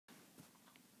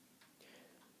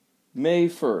May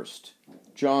 1st,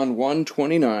 John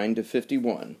 1:29 to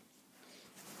 51.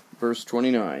 Verse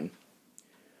 29.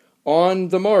 On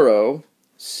the morrow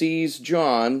sees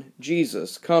John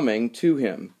Jesus coming to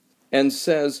him, and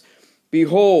says,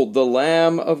 Behold the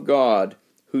Lamb of God,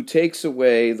 who takes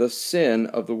away the sin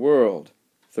of the world.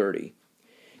 30.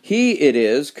 He it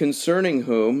is concerning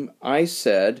whom I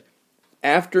said,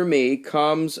 After me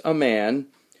comes a man,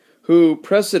 who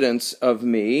precedence of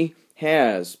me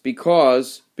has,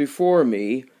 because before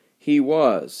me he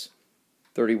was.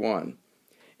 31.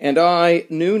 And I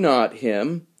knew not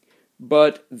him,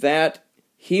 but that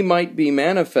he might be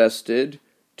manifested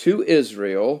to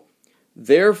Israel,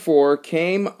 therefore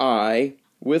came I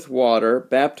with water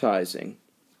baptizing.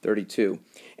 32.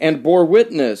 And bore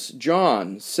witness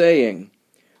John, saying,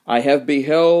 I have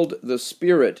beheld the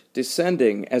Spirit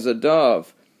descending as a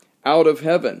dove out of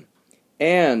heaven,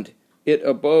 and it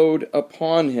abode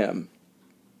upon him.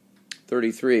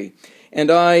 33.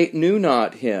 And I knew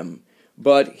not him,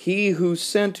 but he who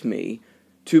sent me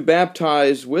to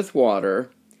baptize with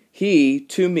water, he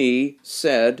to me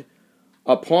said,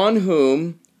 Upon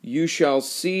whom you shall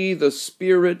see the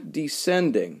Spirit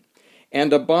descending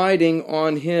and abiding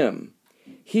on him,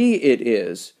 he it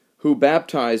is who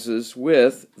baptizes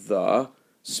with the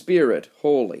Spirit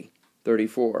Holy.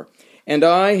 34. And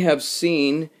I have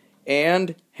seen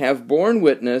and have borne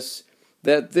witness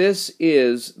that this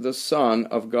is the Son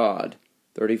of God.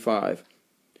 35.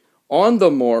 On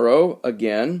the morrow,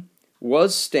 again,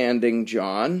 was standing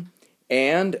John,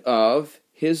 and of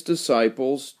his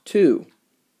disciples 2.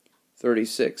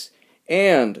 36.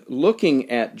 And looking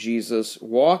at Jesus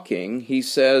walking, he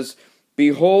says,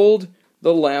 Behold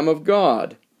the Lamb of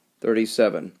God.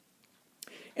 37.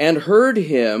 And heard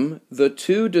him the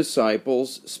 2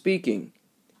 disciples speaking,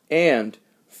 and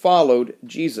followed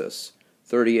Jesus.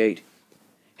 38.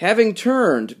 Having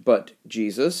turned but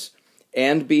Jesus,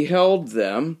 and beheld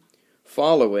them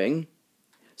following,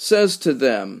 says to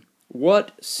them,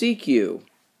 What seek you?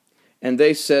 And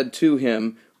they said to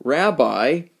him,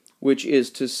 Rabbi, which is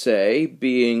to say,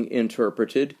 being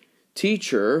interpreted,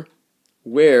 Teacher,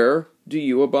 where do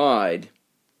you abide?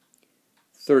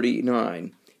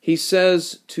 39. He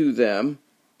says to them,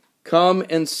 Come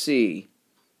and see.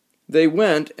 They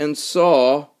went and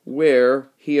saw where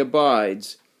he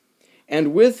abides,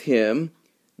 and with him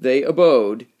they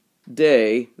abode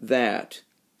day that.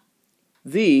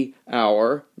 The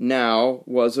hour now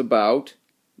was about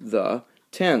the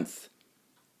 10th.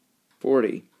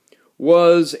 40.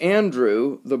 Was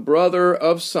Andrew, the brother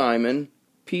of Simon,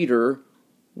 Peter,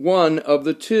 one of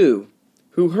the 2,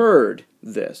 who heard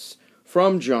this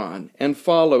from John and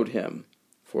followed him?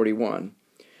 41.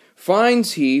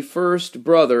 Finds he first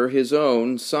brother his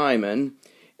own, Simon,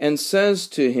 and says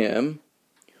to him,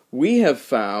 We have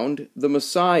found the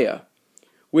Messiah,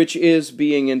 which is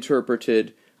being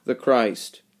interpreted the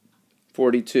Christ.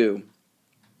 42.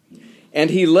 And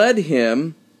he led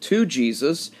him to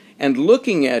Jesus, and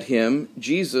looking at him,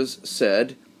 Jesus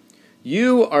said,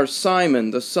 You are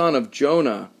Simon, the son of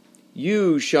Jonah.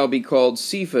 You shall be called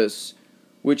Cephas,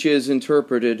 which is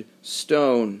interpreted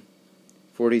stone.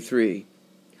 43.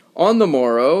 On the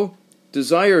morrow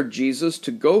desired Jesus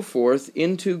to go forth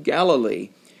into Galilee,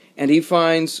 and he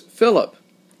finds Philip,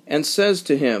 and says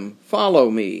to him, Follow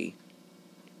me.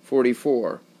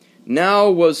 44. Now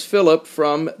was Philip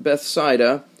from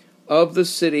Bethsaida, of the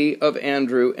city of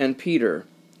Andrew and Peter.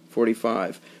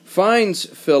 45. Finds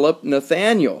Philip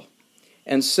Nathanael,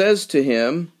 and says to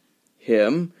him,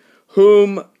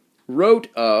 whom wrote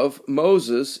of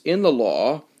Moses in the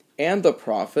law and the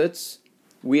prophets,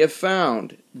 We have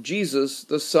found Jesus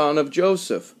the son of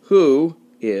Joseph, who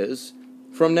is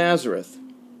from Nazareth.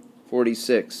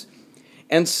 46.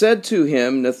 And said to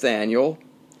him Nathanael,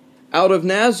 Out of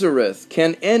Nazareth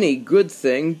can any good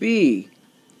thing be?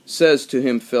 Says to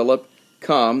him Philip,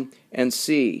 Come and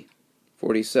see.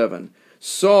 47.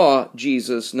 Saw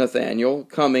Jesus Nathanael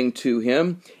coming to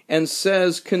him, and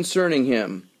says concerning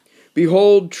him,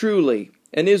 Behold, truly,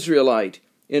 an Israelite,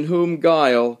 in whom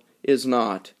guile is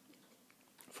not.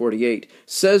 48.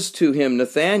 Says to him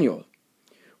Nathanael,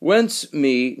 Whence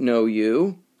me know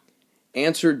you?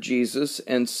 Answered Jesus,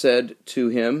 and said to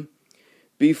him,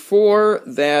 Before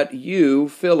that you,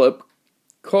 Philip,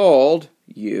 called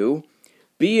you,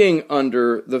 being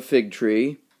under the fig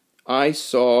tree, I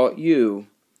saw you.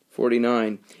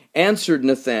 49. Answered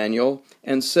Nathanael,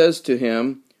 and says to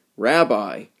him,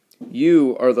 Rabbi,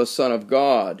 you are the Son of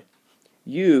God.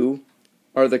 You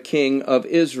are the King of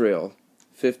Israel.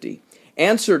 50.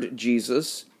 Answered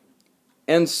Jesus,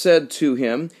 and said to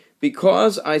him,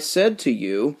 Because I said to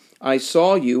you, I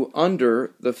saw you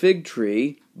under the fig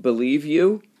tree, believe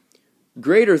you?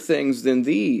 Greater things than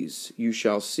these you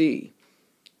shall see.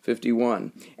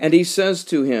 51. And he says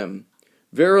to him,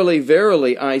 Verily,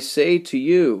 verily, I say to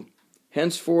you,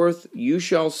 henceforth you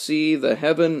shall see the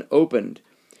heaven opened,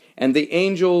 and the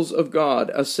angels of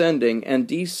God ascending and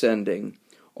descending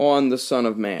on the Son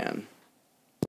of Man.